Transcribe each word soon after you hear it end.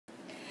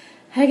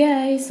Hi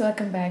guys,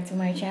 welcome back to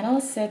my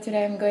channel. So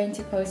today I'm going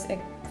to post a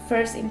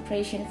first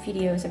impression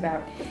videos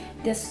about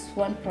this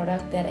one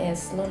product that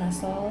is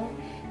Lunasol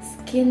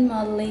Skin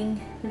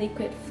Modeling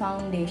Liquid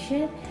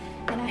Foundation,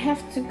 and I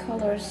have two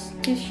colors,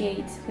 two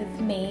shades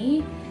with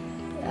me.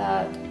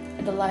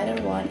 The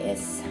lighter one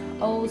is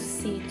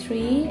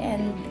OC3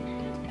 and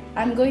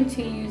I'm going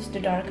to use the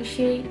darker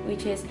shade,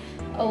 which is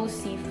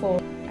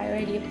OC4. I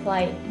already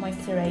applied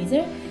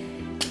moisturizer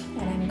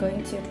and I'm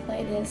going to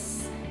apply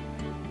this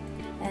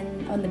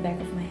and on the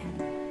back of my hand.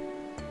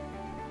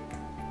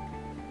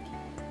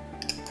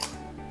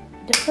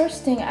 The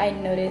first thing I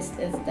noticed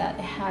is that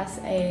it has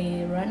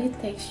a runny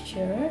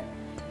texture.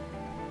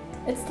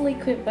 It's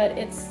liquid, but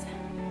it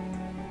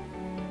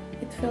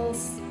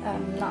feels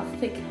not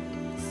thick,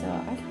 so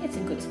I think it's a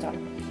good start.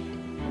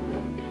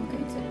 I'm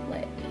going to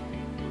apply it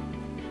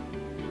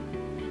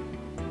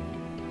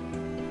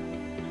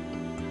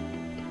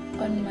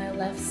on my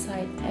left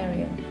side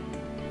area.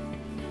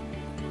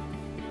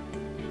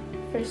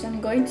 First,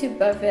 I'm going to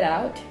buff it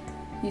out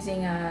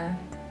using a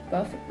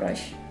buff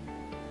brush.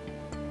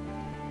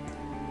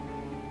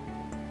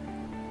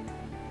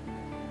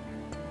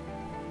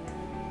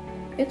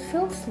 It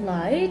feels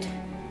light.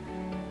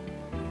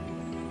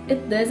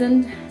 It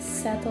doesn't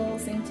settle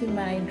into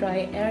my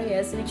dry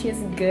areas, which is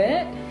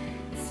good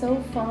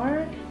so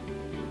far.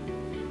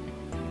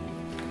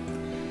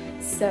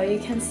 So you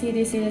can see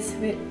this is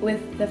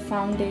with the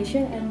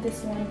foundation and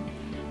this one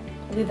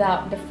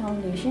without the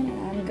foundation.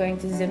 I'm going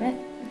to zoom it.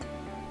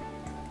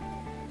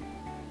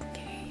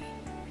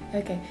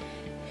 Okay,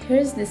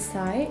 here's the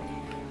side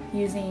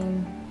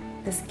using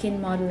the Skin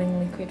Modeling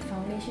Liquid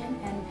Foundation,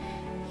 and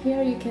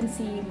here you can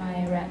see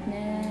my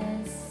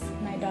redness,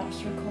 my dark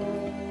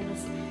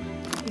circles.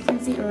 You can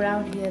see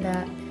around here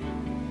that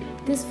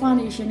this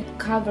foundation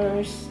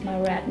covers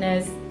my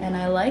redness and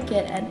I like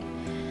it, and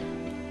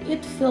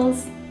it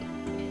feels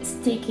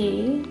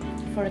sticky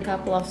for a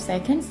couple of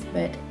seconds,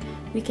 but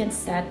we can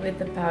set with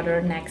the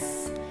powder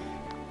next.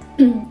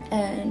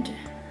 And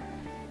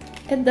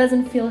it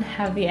doesn't feel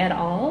heavy at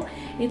all.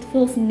 It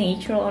feels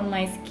natural on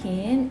my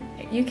skin.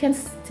 You can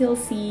still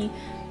see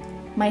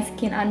my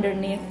skin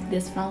underneath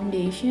this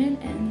foundation,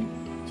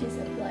 and just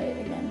apply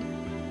it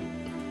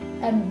again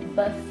and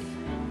buff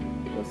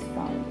this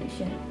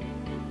foundation.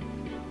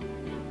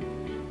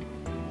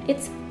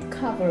 It's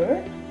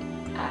covered.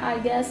 I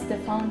guess the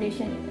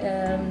foundation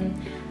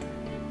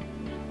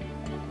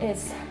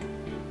is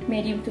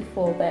medium to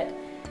full, but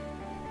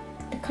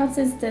the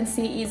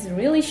consistency is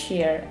really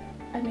sheer.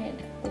 I mean,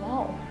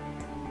 wow.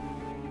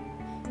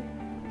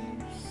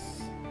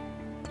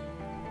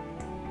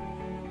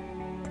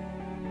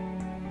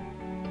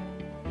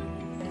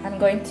 I'm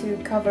going to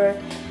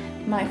cover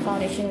my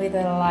foundation with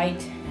a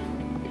light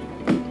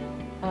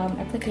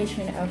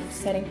application of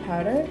setting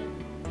powder,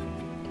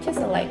 just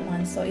a light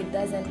one, so it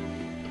doesn't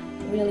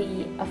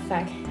really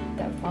affect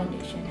the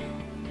foundation.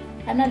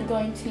 I'm not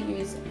going to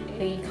use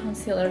a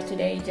concealer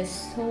today,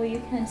 just so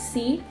you can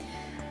see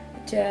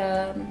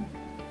the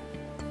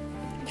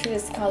true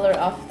color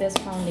of this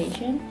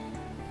foundation.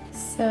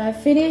 So I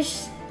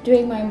finished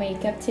doing my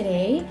makeup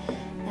today,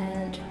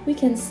 and we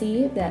can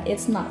see that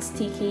it's not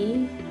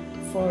sticky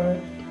for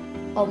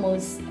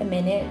almost a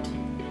minute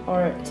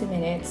or 2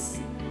 minutes,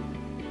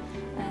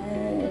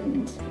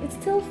 and it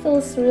still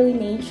feels really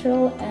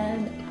natural.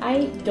 And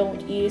I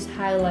don't use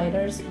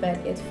highlighters, but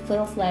it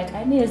feels like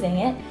I'm using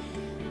it.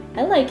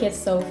 I like it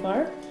so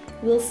far.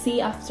 We'll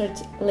see after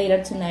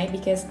later tonight,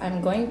 because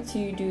I'm going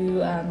to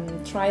do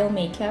trial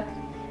makeup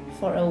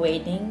for a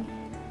wedding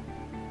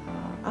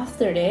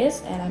after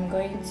this, and I'm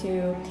going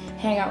to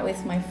hang out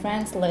with my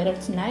friends later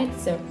tonight,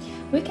 so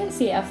we can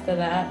see after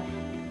that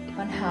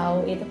on how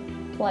it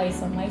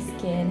applies on my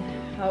skin,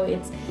 how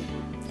it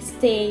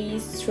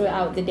stays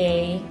throughout the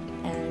day.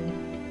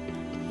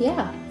 And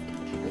yeah,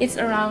 it's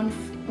around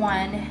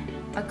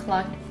 1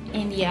 o'clock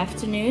in the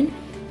afternoon,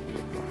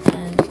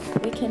 and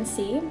we can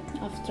see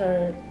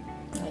after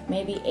like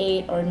maybe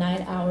 8 or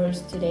 9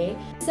 hours today.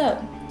 So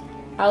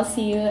I'll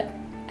see you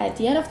at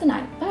the end of the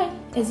night. Bye.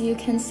 As you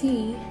can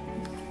see,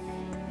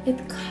 it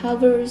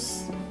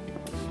covers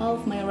all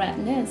of my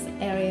redness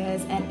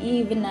areas and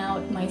even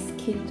out my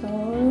skin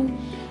tone.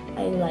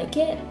 I like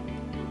it,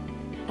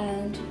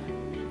 and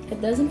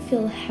it doesn't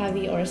feel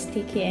heavy or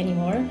sticky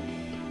anymore.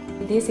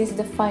 This is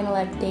the final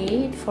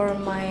update for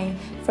my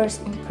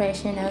first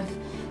impression of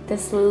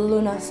this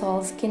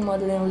Lunasol Skin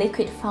Modeling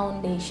Liquid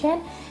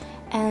Foundation,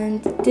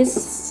 and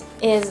this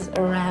is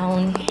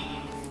around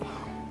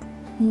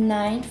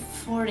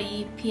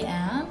 9:40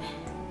 p.m.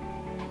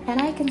 and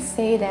I can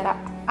say that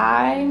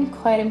I'm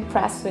quite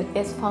impressed with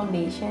this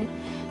foundation,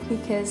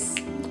 because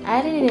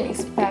I didn't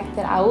expect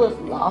that I would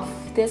love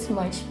this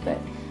much, but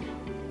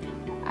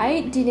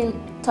I didn't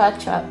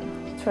touch up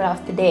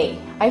throughout the day.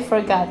 I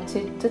forgot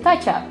to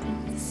touch up,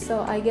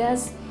 so I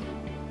guess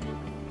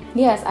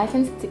yes, I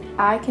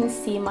can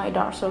see my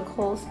dark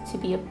circles to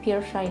be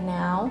appear right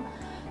now.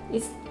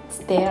 It's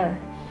there,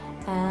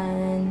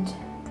 and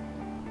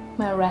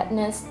my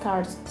redness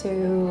starts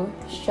to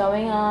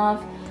showing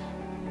off,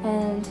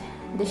 and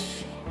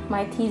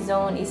my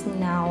T-zone is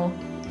now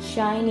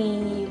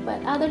shiny,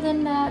 but other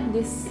than that,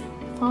 this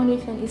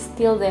foundation is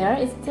still there.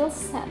 It still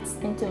sets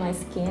into my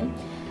skin.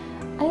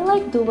 I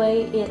like the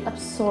way it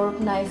absorbs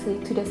nicely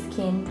to the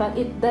skin, but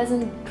it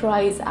doesn't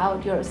dries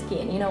out your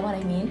skin, you know what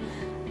I mean?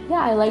 Yeah,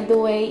 I like the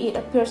way it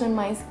appears on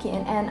my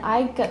skin, and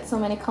I got so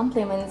many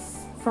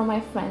compliments from my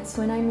friends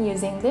when I'm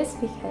using this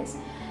because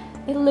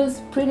it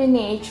looks pretty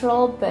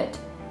natural, but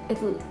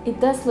it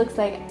does look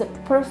like the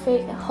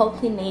perfect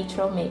healthy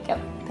natural makeup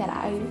that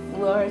I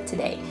wear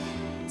today.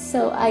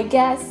 So I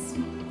guess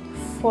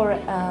for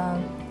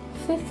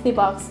 50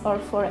 bucks or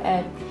for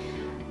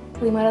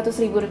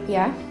 500,000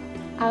 rupiah,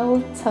 I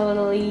will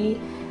totally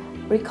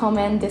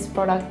recommend this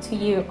product to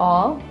you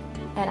all.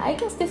 And I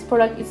guess this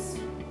product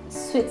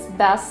suits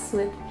best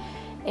with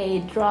a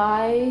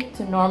dry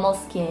to normal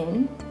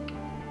skin.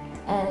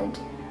 And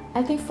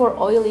I think for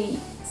oily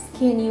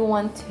skin, you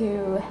want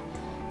to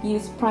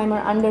use primer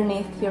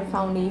underneath your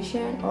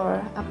foundation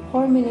or a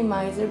pore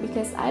minimizer,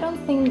 because I don't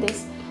think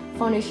this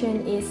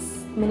foundation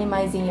is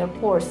minimizing your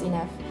pores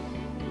enough.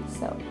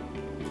 So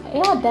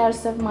yeah,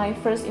 that's my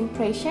first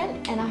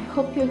impression, and I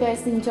hope you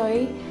guys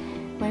enjoy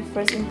my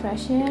first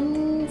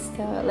impression.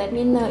 So let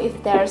me know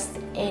if there's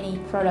any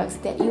products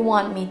that you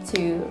want me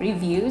to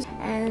review,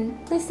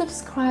 and please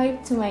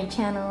subscribe to my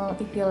channel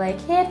if you like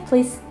it.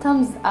 Please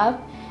thumbs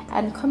up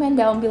and comment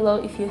down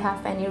below if you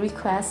have any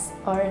requests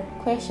or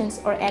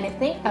questions or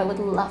anything. I would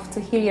love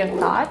to hear your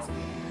thoughts.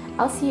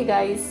 I'll see you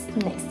guys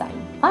next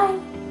time.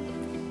 Bye.